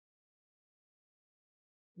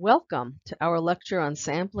Welcome to our lecture on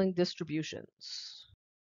sampling distributions.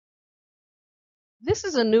 This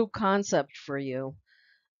is a new concept for you.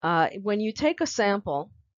 When you take a sample,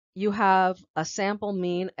 you have a sample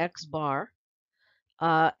mean x bar,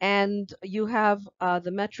 and you have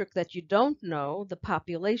the metric that you don't know, the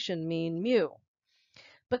population mean mu.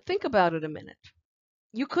 But think about it a minute.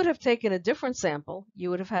 You could have taken a different sample, you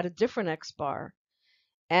would have had a different x bar,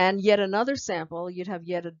 and yet another sample, you'd have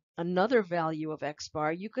another value of x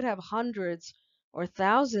bar. You could have hundreds or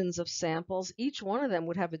thousands of samples. Each one of them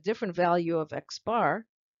would have a different value of x bar.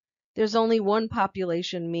 There's only one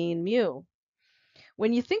population mean mu.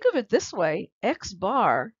 When you think of it this way, x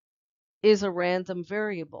bar is a random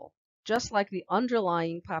variable, just like the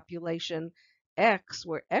underlying population x,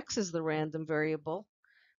 where x is the random variable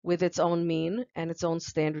with its own mean and its own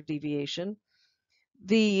standard deviation.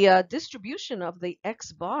 The distribution of the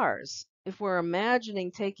x bars, if we're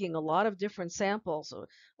imagining taking a lot of different samples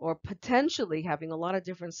or potentially having a lot of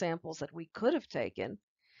different samples that we could have taken,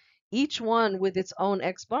 each one with its own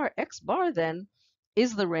x bar then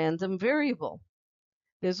is the random variable.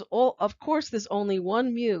 Of course, there's only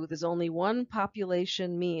one mu, there's only one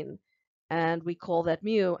population mean, and we call that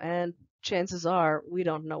mu, and chances are we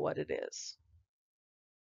don't know what it is.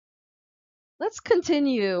 Let's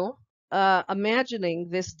continue imagining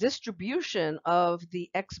this distribution of the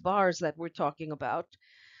x bars that we're talking about.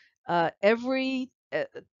 Every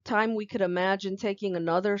time we could imagine taking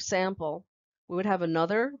another sample, we would have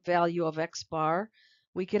another value of x bar.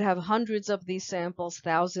 We could have hundreds of these samples,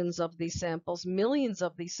 thousands of these samples, millions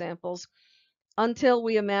of these samples, until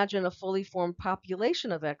we imagine a fully formed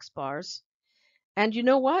population of x bars. And you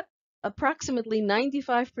know what? Approximately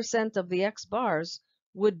 95% of the x bars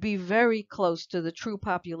would be very close to the true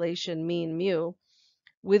population mean mu,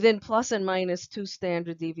 within plus and minus 2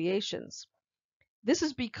 standard deviations. This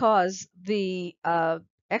is because the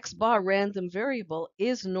x bar random variable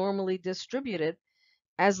is normally distributed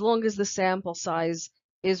as long as the sample size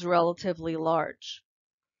is relatively large.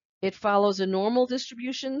 It follows a normal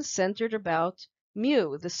distribution centered about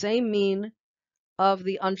mu, the same mean of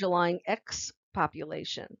the underlying x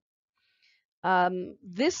population.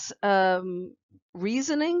 This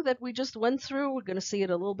reasoning that we just went through, we're going to see it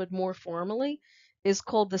a little bit more formally, is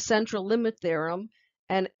called the central limit theorem,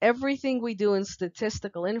 and everything we do in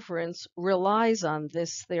statistical inference relies on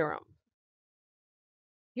this theorem.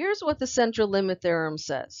 Here's what the central limit theorem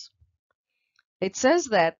says. It says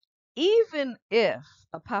that even if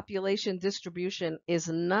a population distribution is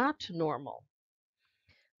not normal,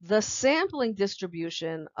 the sampling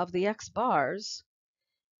distribution of the x bars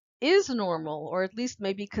is normal, or at least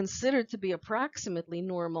may be considered to be approximately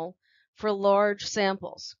normal for large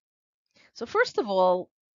samples. So first of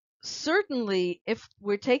all, certainly if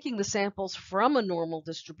we're taking the samples from a normal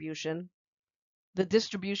distribution, the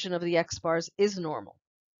distribution of the x bars is normal.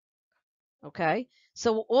 Okay,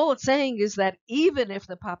 so all it's saying is that even if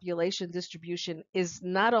the population distribution is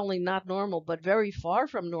not only not normal, but very far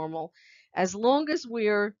from normal, as long as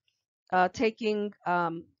we're taking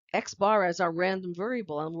x bar as our random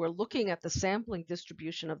variable and we're looking at the sampling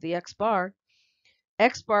distribution of the x bar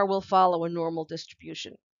will follow a normal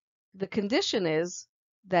distribution. The condition is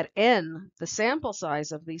that n, the sample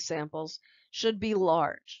size of these samples, should be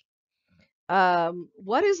large.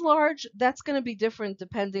 What is large? That's going to be different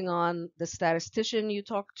depending on the statistician you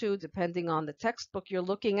talk to, depending on the textbook you're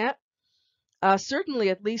looking at. Certainly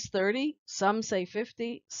at least 30, some say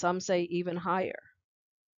 50, some say even higher.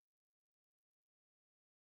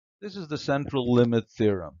 This is the central limit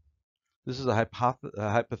theorem. This is a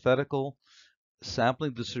hypothetical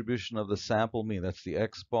sampling distribution of the sample mean. That's the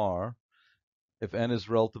x bar if n is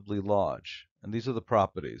relatively large. And these are the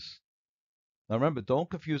properties. Now remember, don't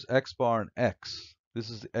confuse x bar and x.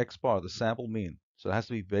 This is the x bar, the sample mean. So it has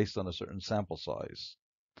to be based on a certain sample size.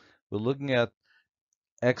 We're looking at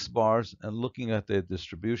x bars and looking at their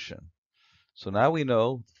distribution. So now we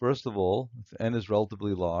know, first of all, if n is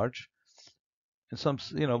relatively large, and some,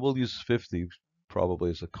 we'll use 50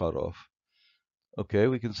 probably as a cutoff. Okay,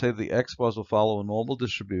 we can say the x bars will follow a normal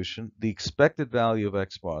distribution. The expected value of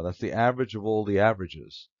x bar, that's the average of all the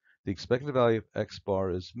averages. The expected value of x bar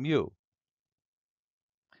is mu.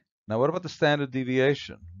 Now, what about the standard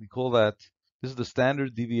deviation? We call that, this is the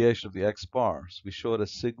standard deviation of the x bar. So we show it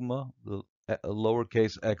as sigma, the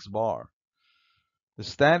lowercase x bar. The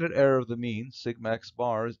standard error of the mean, sigma x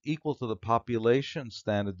bar, is equal to the population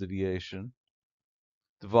standard deviation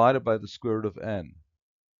divided by the square root of n.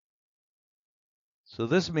 So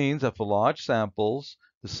this means that for large samples,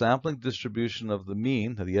 the sampling distribution of the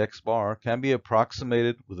mean, the x bar, can be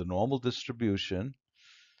approximated with a normal distribution.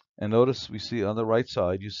 And notice we see on the right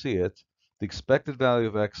side, you see it, The expected value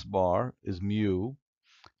of x bar is mu,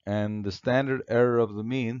 and the standard error of the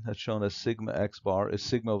mean, that's shown as sigma x bar, is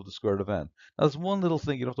sigma over the square root of n. Now, there's one little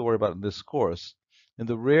thing you don't have to worry about in this course. In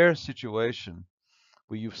the rare situation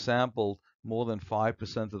where you've sampled more than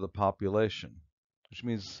 5% of the population, which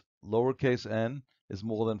means lowercase n is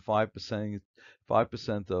more than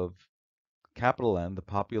 5% of capital N, the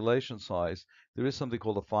population size, there is something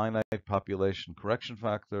called a finite population correction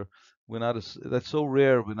factor. That's so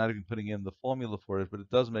rare, we're not even putting in the formula for it, but it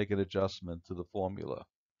does make an adjustment to the formula.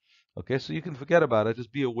 Okay, so you can forget about it.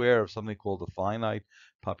 Just be aware of something called the finite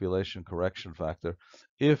population correction factor.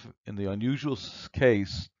 If, in the unusual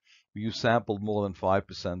case, you sampled more than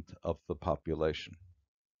 5% of the population.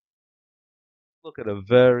 Look at a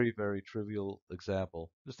very, very trivial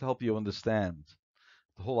example, just to help you understand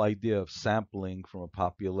the whole idea of sampling from a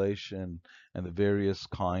population and the various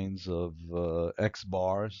kinds of X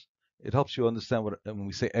bars. It helps you understand what, when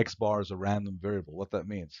we say X bar is a random variable, what that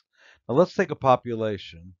means. Now let's take a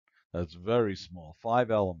population that's very small, 5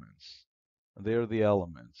 elements. And there are the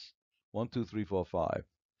elements, 1, 2, 3, 4, 5.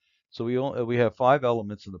 So we have 5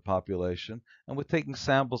 elements in the population, and we're taking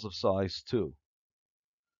samples of size 2.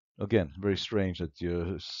 Again, very strange that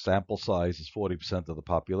your sample size is 40% of the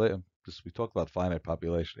population, because we talked about finite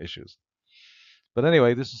population issues. But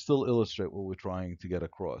anyway, this is still illustrate what we're trying to get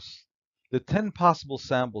across. The 10 possible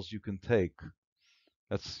samples you can take,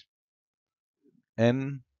 that's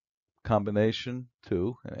n combination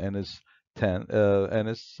 2, and n is 10, n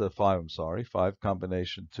is 5, I'm sorry, 5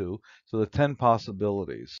 combination 2. So the 10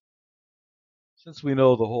 possibilities. Since we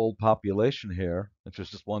know the whole population here, which is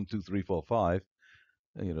just 1, 2, 3, 4, 5,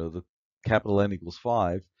 the capital N equals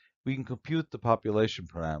 5, we can compute the population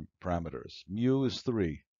parameters. Mu is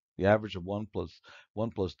 3, the average of 1 plus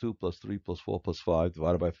 2 plus 3 plus 4 plus 5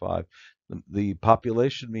 divided by 5. The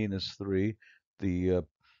population mean is 3. The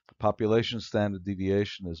population standard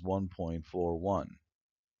deviation is 1.41.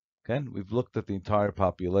 Okay, we've looked at the entire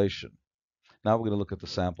population. Now we're going to look at the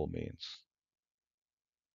sample means.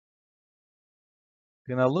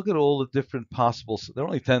 Okay, now look at all the different possible, there are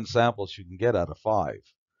only 10 samples you can get out of 5.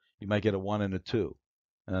 You might get a 1 and a 2,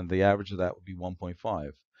 and the average of that would be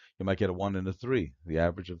 1.5. You might get a 1 and a 3, the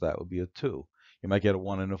average of that would be a 2. You might get a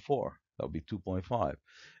 1 and a 4, that would be 2.5.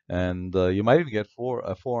 And you might even get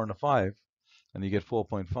a 4 and a 5, and you get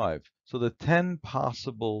 4.5. So the 10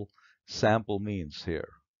 possible sample means here.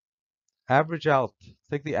 Average out,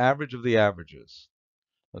 take the average of the averages.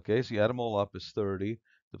 Okay, so you add them all up is 30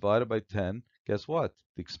 divided by 10. Guess what?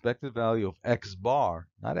 The expected value of x bar,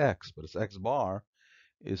 not x, but it's x bar,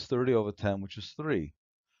 is 30 over 10, which is 3.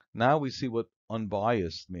 Now we see what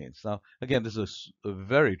unbiased means. Now, again, this is a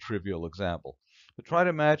very trivial example. But try to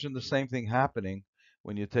imagine the same thing happening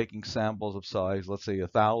when you're taking samples of size, let's say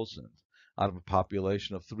 1,000, out of a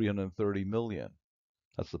population of 330 million.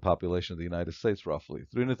 That's the population of the United States, roughly.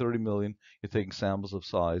 330 million, you're taking samples of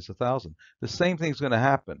size 1,000. The same thing's going to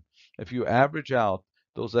happen. If you average out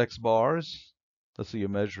those X bars, let's say you're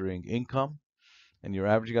measuring income, and you're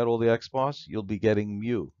averaging out all the X bars, you'll be getting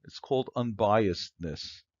mu. It's called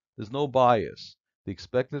unbiasedness. There's no bias. The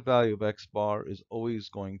expected value of X bar is always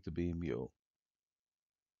going to be mu. Now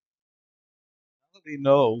that we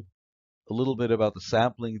know a little bit about the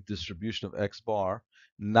sampling distribution of X bar,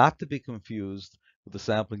 not to be confused with the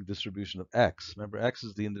sampling distribution of X. Remember, X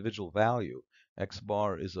is the individual value. X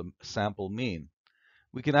bar is a sample mean.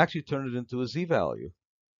 We can actually turn it into a Z value.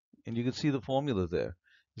 And you can see the formula there.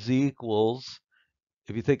 Z equals,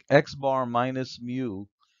 if you take X bar minus mu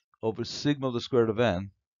over sigma of the square root of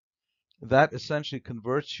n, that essentially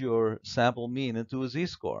converts your sample mean into a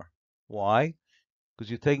Z-score. Why?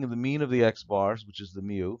 Because you're taking the mean of the X bars, which is the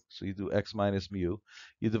mu, so you do X minus mu.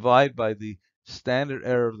 You divide by the standard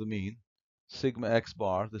error of the mean, sigma X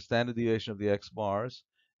bar, the standard deviation of the X bars,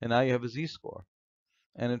 and now you have a Z-score.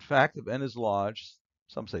 And in fact, if n is large,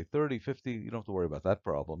 some say 30, 50, you don't have to worry about that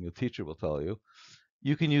problem. Your teacher will tell you.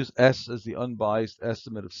 You can use S as the unbiased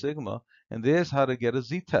estimate of sigma, and there's how to get a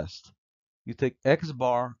Z-test. You take X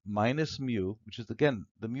bar minus mu, which is, again,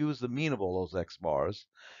 the mu is the mean of all those X bars,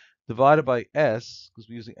 divided by S, because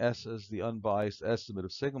we're using S as the unbiased estimate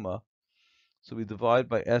of sigma. So we divide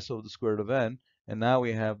by S over the square root of n, and now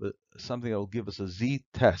we have something that will give us a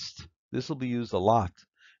Z-test. This will be used a lot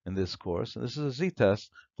in this course, and this is a Z-test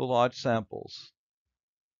for large samples.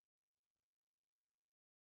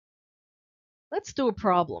 Let's do a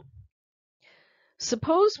problem.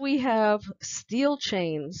 Suppose we have steel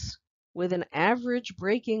chains with an average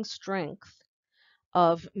breaking strength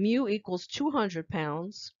of mu equals 200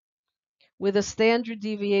 pounds with a standard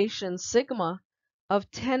deviation sigma of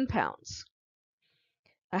 10 pounds.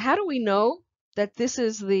 How do we know that this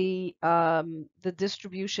is the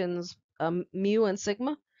distributions mu and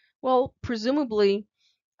sigma? Well, presumably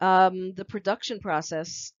the production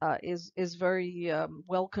process is very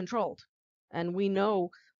well controlled, and we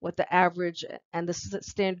know what the average and the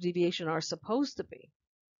standard deviation are supposed to be.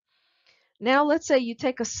 Now, let's say you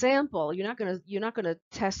take a sample. You're not gonna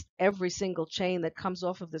test every single chain that comes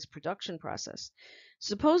off of this production process.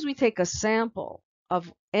 Suppose we take a sample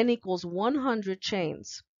of n equals 100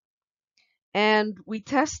 chains, and we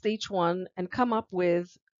test each one and come up with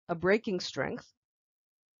a breaking strength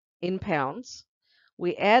in pounds.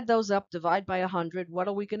 We add those up, divide by 100. What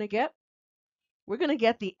are we going to get? We're going to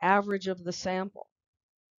get the average of the sample.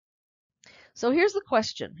 So here's the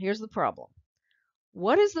question. Here's the problem.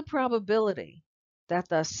 What is the probability that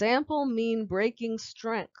the sample mean breaking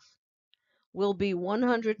strength will be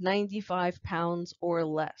 195 pounds or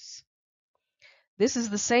less? This is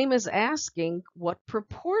the same as asking what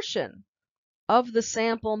proportion of the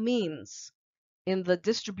sample means in the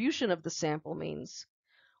distribution of the sample means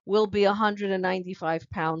will be 195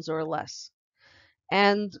 pounds or less.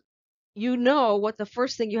 And you know what the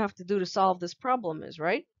first thing you have to do to solve this problem is,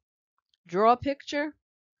 right? Draw a picture,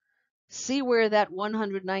 see where that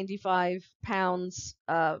 195 pounds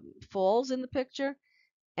falls in the picture,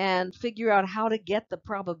 and figure out how to get the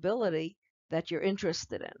probability that you're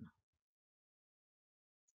interested in.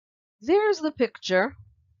 There's the picture.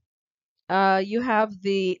 You have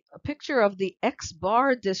the picture of the X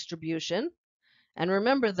bar distribution. And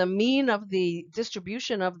remember, the mean of the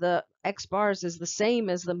distribution of the X bars is the same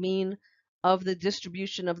as the mean of the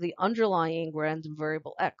distribution of the underlying random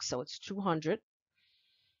variable X. So it's 200.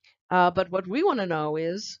 But what we want to know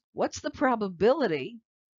is what's the probability,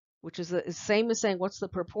 which is the same as saying what's the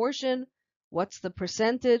proportion, what's the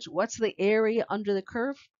percentage, what's the area under the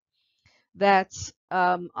curve, that's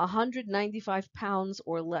 195 pounds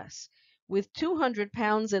or less. With 200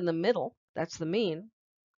 pounds in the middle, that's the mean.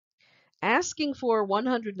 Asking for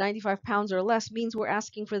 195 pounds or less means we're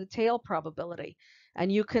asking for the tail probability.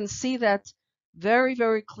 And you can see that very,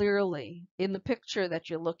 very clearly in the picture that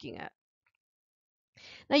you're looking at.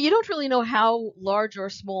 Now, you don't really know how large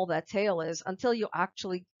or small that tail is until you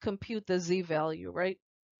actually compute the z-value, right?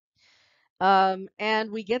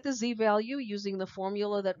 And we get the z-value using the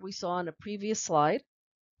formula that we saw on a previous slide.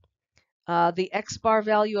 The X bar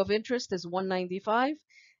value of interest is 195.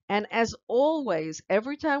 And as always,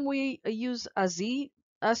 every time we use a z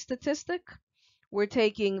statistic, we're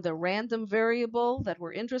taking the random variable that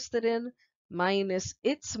we're interested in minus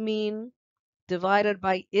its mean divided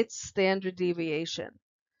by its standard deviation.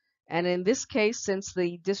 And in this case, since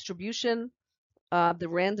the distribution, the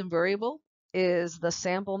random variable is the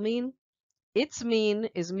sample mean, its mean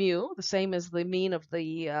is mu, the same as the mean of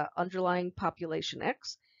the underlying population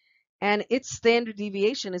X. And its standard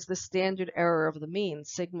deviation is the standard error of the mean,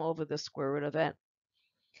 sigma over the square root of n.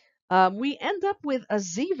 We end up with a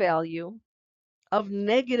z-value of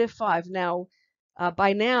 -5. Now,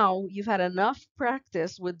 by now, you've had enough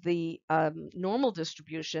practice with the normal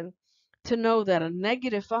distribution to know that a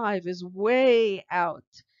 -5 is way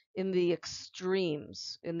out in the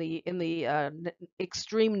extremes, in the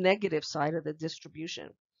extreme negative side of the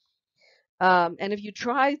distribution. And if you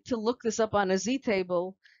try to look this up on a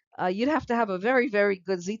z-table, you'd have to have a very, very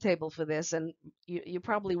good z-table for this, and you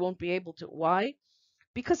probably won't be able to. Why?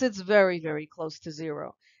 Because it's very, very close to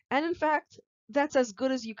zero. And in fact, that's as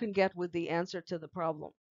good as you can get with the answer to the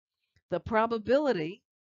problem. The probability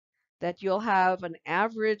that you'll have an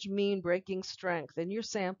average mean breaking strength in your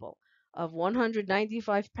sample of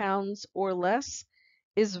 195 pounds or less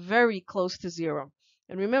is very close to zero.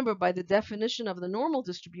 And remember, by the definition of the normal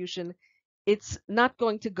distribution, it's not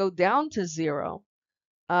going to go down to zero.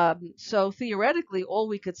 So theoretically, all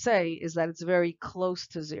we could say is that it's very close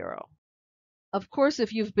to zero. Of course,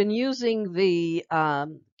 if you've been using the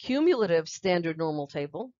cumulative standard normal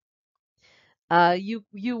table,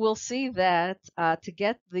 you will see that to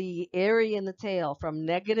get the area in the tail from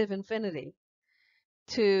negative infinity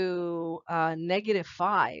to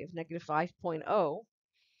 -5, negative 5.0,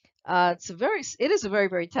 it is a very,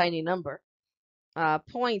 very tiny number.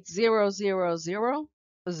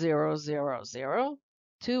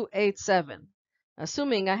 0.000000287.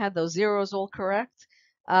 Assuming I had those zeros all correct,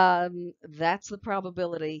 that's the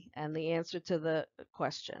probability and the answer to the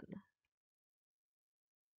question.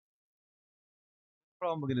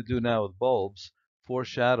 Problem we're going to do now with bulbs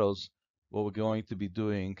foreshadows what we're going to be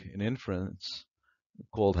doing in inference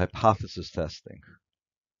called hypothesis testing.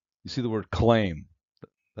 You see the word claim.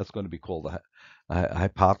 That's going to be called a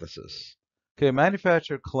hypothesis. Okay, a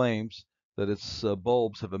manufacturer claims that its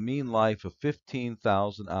bulbs have a mean life of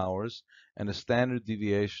 15,000 hours and a standard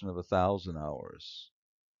deviation of 1,000 hours.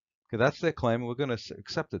 Okay, that's their claim, and we're going to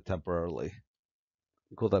accept it temporarily.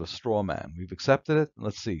 We call that a straw man. We've accepted it.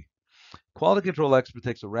 Let's see. Quality control expert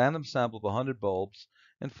takes a random sample of 100 bulbs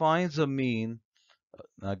and finds a mean.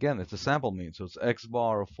 Now again, it's a sample mean, so it's X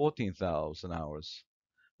bar of 14,000 hours.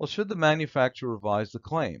 Well, should the manufacturer revise the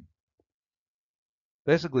claim?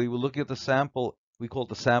 Basically, we're looking at the sample, we call it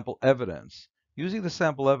the sample evidence. Using the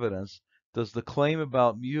sample evidence, does the claim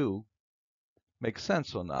about mu make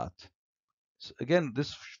sense or not? So again,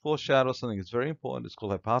 this foreshadows something that's very important. It's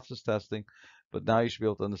called hypothesis testing, but now you should be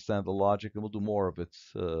able to understand the logic, and we'll do more of it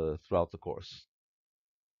throughout the course.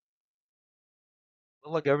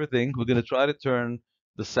 But like everything, we're going to try to turn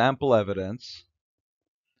the sample evidence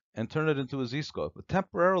and turn it into a z-score. But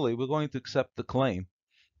temporarily, we're going to accept the claim.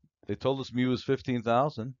 They told us mu is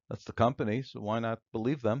 15,000. That's the company, so why not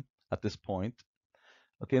believe them at this point?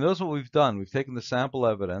 Okay, notice what we've done. We've taken the sample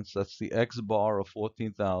evidence, that's the X bar of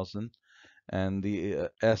 14,000, and the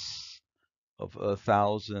S of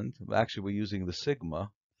 1,000. Actually, we're using the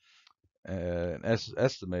sigma,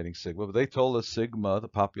 estimating sigma, but they told us sigma, the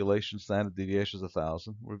population standard deviation, is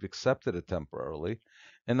 1,000. We've accepted it temporarily.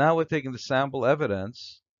 And now we're taking the sample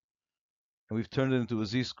evidence, and we've turned it into a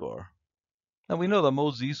z-score. Now we know that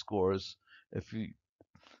most z-scores, if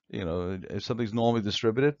if something's normally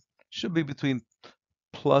distributed, should be between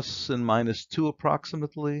plus and minus 2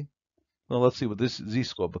 approximately. Well, let's see what this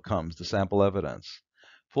z-score becomes, the sample evidence.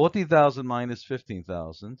 14,000 minus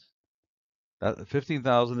 15,000. That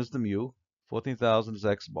 15,000 is the mu, 14,000 is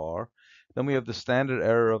X bar. Then we have the standard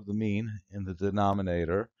error of the mean in the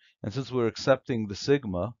denominator. And since we're accepting the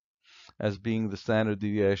sigma as being the standard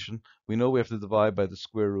deviation, we know we have to divide by the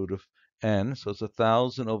square root of n. So it's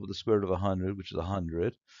 1,000 over the square root of 100, which is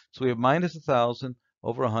 100. So we have minus 1,000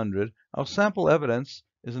 over 100. Our sample evidence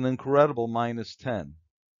is an incredible minus 10.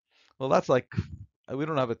 Well, that's like, we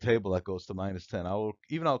don't have a table that goes to minus 10.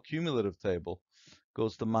 Even our cumulative table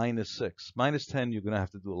goes to minus 6. Minus 10, you're going to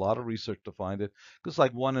have to do a lot of research to find it. It's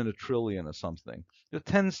like 1 in a trillion or something. You're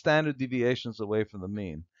 10 standard deviations away from the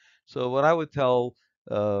mean. So what I would tell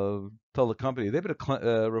the company, they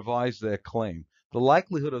better revise their claim. The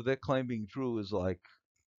likelihood of their claim being true is like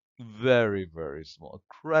very, very small,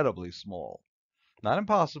 incredibly small. Not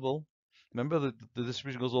impossible. Remember that the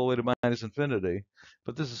distribution goes all the way to minus infinity,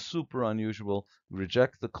 but this is super unusual.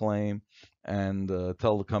 Reject the claim and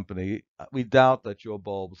tell the company, we doubt that your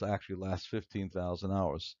bulbs actually last 15,000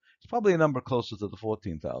 hours. It's probably a number closer to the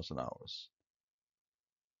 14,000 hours.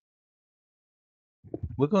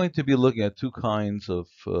 We're going to be looking at two kinds of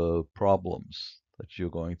problems that you're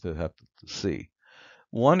going to have to see.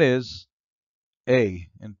 One is A.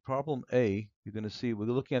 In problem A, you're going to see we're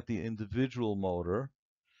looking at the individual motor.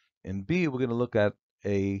 In B, we're going to look at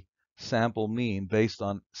a sample mean based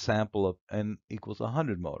on sample of n equals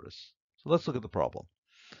 100 motors. So let's look at the problem.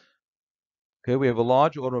 Okay, we have a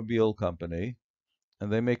large automobile company,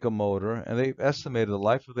 and they make a motor, and they've estimated the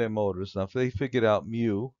life of their motors. Now, if they figured out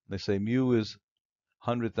mu, they say mu is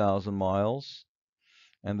 100,000 miles,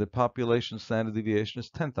 and the population standard deviation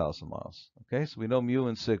is 10,000 miles. Okay, so we know mu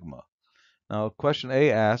and sigma. Now, question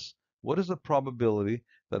A asks, what is the probability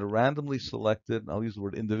that a randomly selected, I'll use the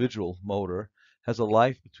word individual motor, has a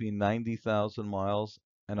life between 90,000 miles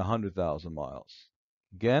and 100,000 miles?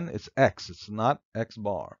 Again, it's X, it's not X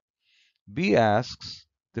bar. B asks,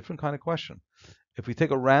 different kind of question. If we take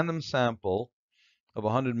a random sample of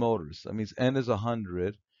 100 motors, that means N is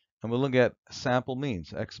 100, and we'll look at sample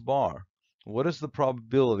means, X bar. What is the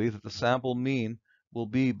probability that the sample mean will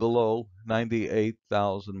be below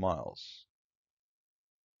 98,000 miles?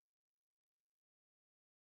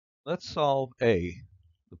 Let's solve A.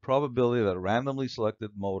 The probability that a randomly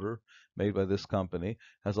selected motor made by this company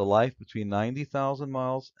has a life between 90,000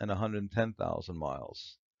 miles and 110,000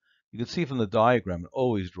 miles. You can see from the diagram, and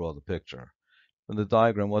always draw the picture, from the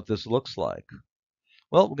diagram what this looks like.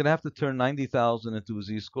 Well, we're going to have to turn 90,000 into a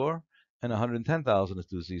z-score and 110,000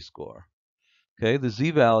 into a z-score. Okay, the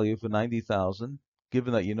z-value for 90,000,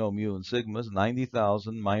 given that you know mu and sigma, is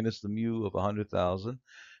 90,000 minus the mu of 100,000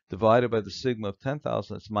 divided by the sigma of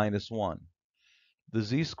 10,000, it's minus 1. The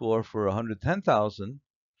z-score for 110,000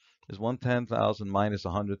 is 110,000 minus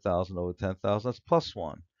 100,000 over 10,000, that's plus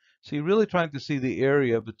 1. So you're really trying to see the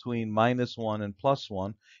area between minus 1 and plus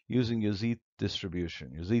 1 using your z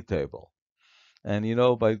distribution, your z table. And you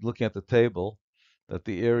know by looking at the table that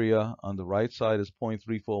the area on the right side is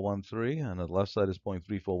 0.3413 and on the left side is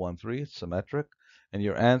 0.3413. It's symmetric. And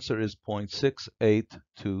your answer is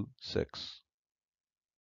 0.6826.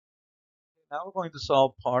 Now we're going to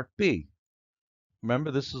solve part B.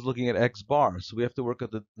 Remember, this is looking at x bar, so we have to work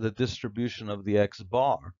at the distribution of the x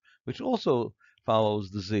bar, which also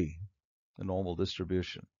follows the z, the normal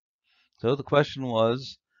distribution. So the question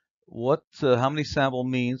was, how many sample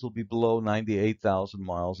means will be below 98,000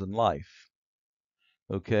 miles in life?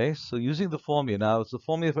 Okay, so using the formula, now it's the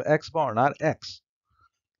formula for x bar, not x.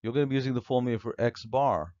 You're going to be using the formula for x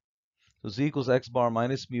bar. So z equals x bar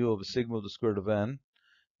minus mu over sigma to the square root of n.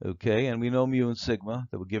 Okay, and we know mu and sigma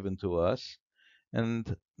that were given to us.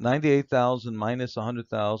 And 98,000 minus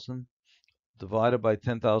 100,000 divided by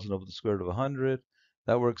 10,000 over the square root of 100,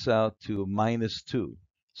 that works out to minus 2.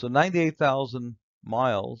 So 98,000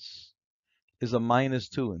 miles is a minus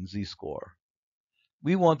 2 in z-score.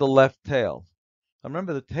 We want the left tail. Now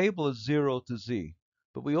remember, the table is 0 to z,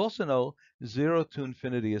 but we also know 0 to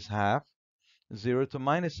infinity is half, 0 to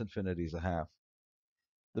minus infinity is a half.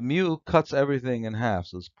 The mu cuts everything in half,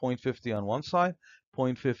 so it's 0.50 on one side,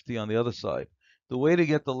 0.50 on the other side. The way to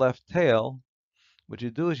get the left tail, what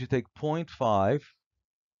you do is you take 0.5,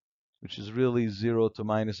 which is really 0 to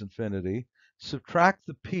minus infinity, subtract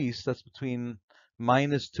the piece that's between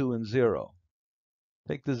minus 2 and 0.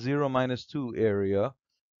 Take the 0 minus 2 area,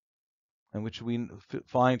 and which we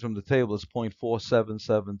find from the table is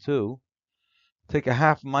 0.4772. Take a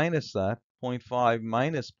half minus that, 0.5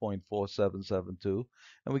 minus 0.4772,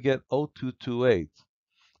 and we get 0.0228.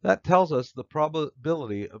 That tells us the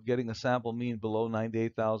probability of getting a sample mean below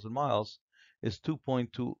 98,000 miles is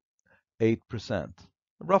 2.28%.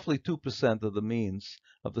 Roughly 2% of the means,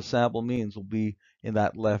 of the sample means, will be in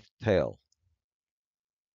that left tail.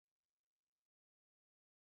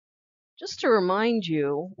 Just to remind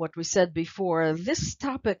you what we said before, this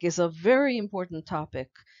topic is a very important topic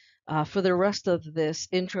for the rest of this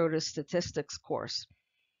Intro to Statistics course,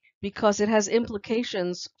 because it has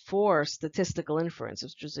implications for statistical inference,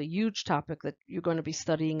 which is a huge topic that you're going to be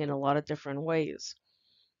studying in a lot of different ways.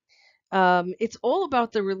 It's all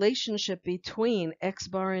about the relationship between x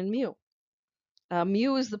bar and mu.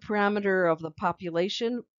 Mu is the parameter of the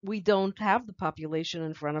population. We don't have the population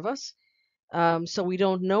in front of us, so we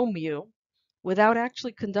don't know mu. Without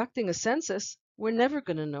actually conducting a census, we're never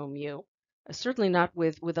going to know mu, certainly not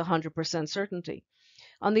with 100% certainty.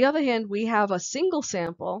 On the other hand, we have a single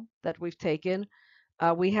sample that we've taken.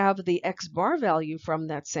 We have the x bar value from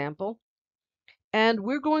that sample, and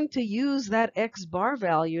we're going to use that x bar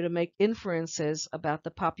value to make inferences about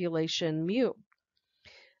the population mu.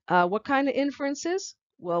 What kind of inferences?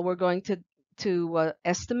 Well, we're going to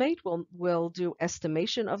estimate. We'll do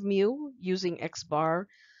estimation of mu using x bar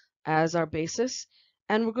as our basis,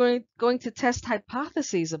 and we're going to test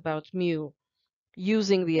hypotheses about mu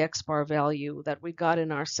using the x bar value that we got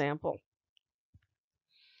in our sample.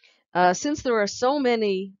 Since there are so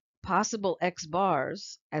many possible x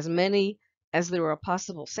bars, as many as there are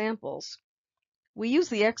possible samples, we use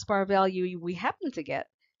the x bar value we happen to get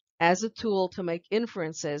as a tool to make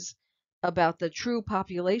inferences about the true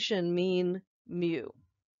population mean mu.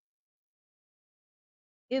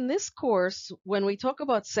 In this course, when we talk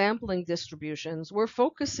about sampling distributions, we're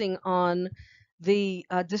focusing on the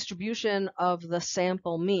distribution of the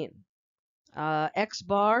sample mean. X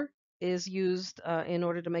bar is used in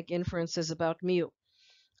order to make inferences about mu.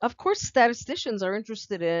 Of course, statisticians are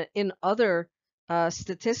interested in other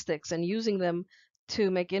statistics and using them to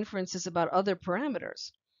make inferences about other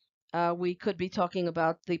parameters. We could be talking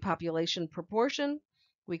about the population proportion.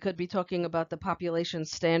 We could be talking about the population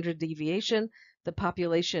standard deviation, the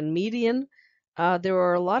population median. There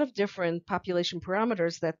are a lot of different population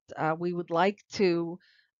parameters that we would like to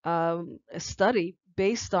study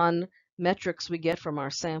based on metrics we get from our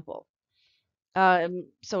sample.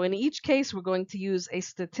 So in each case, we're going to use a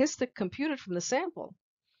statistic computed from the sample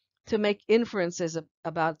to make inferences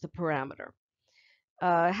about the parameter.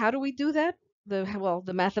 How do we do that?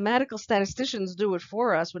 The mathematical statisticians do it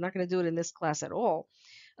for us. We're not going to do it in this class at all.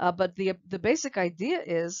 But the basic idea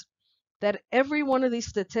is that every one of these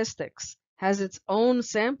statistics has its own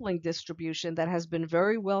sampling distribution that has been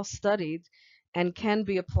very well studied and can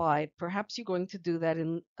be applied. Perhaps you're going to do that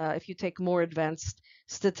if you take more advanced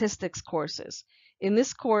statistics courses. In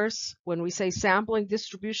this course, when we say sampling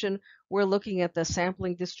distribution, we're looking at the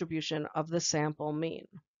sampling distribution of the sample mean.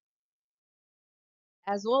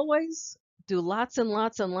 As always, do lots and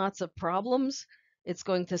lots and lots of problems. It's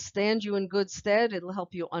going to stand you in good stead. It'll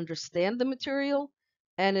help you understand the material,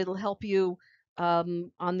 and it'll help you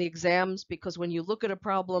on the exams, because when you look at a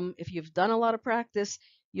problem, if you've done a lot of practice,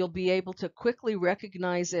 you'll be able to quickly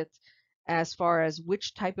recognize it as far as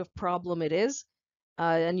which type of problem it is,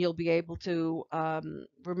 and you'll be able to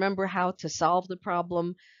remember how to solve the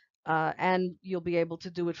problem and you'll be able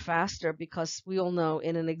to do it faster because we all know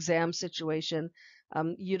in an exam situation,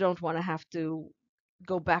 you don't want to have to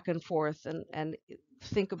go back and forth and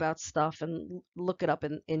think about stuff and look it up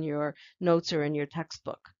in your notes or in your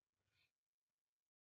textbook.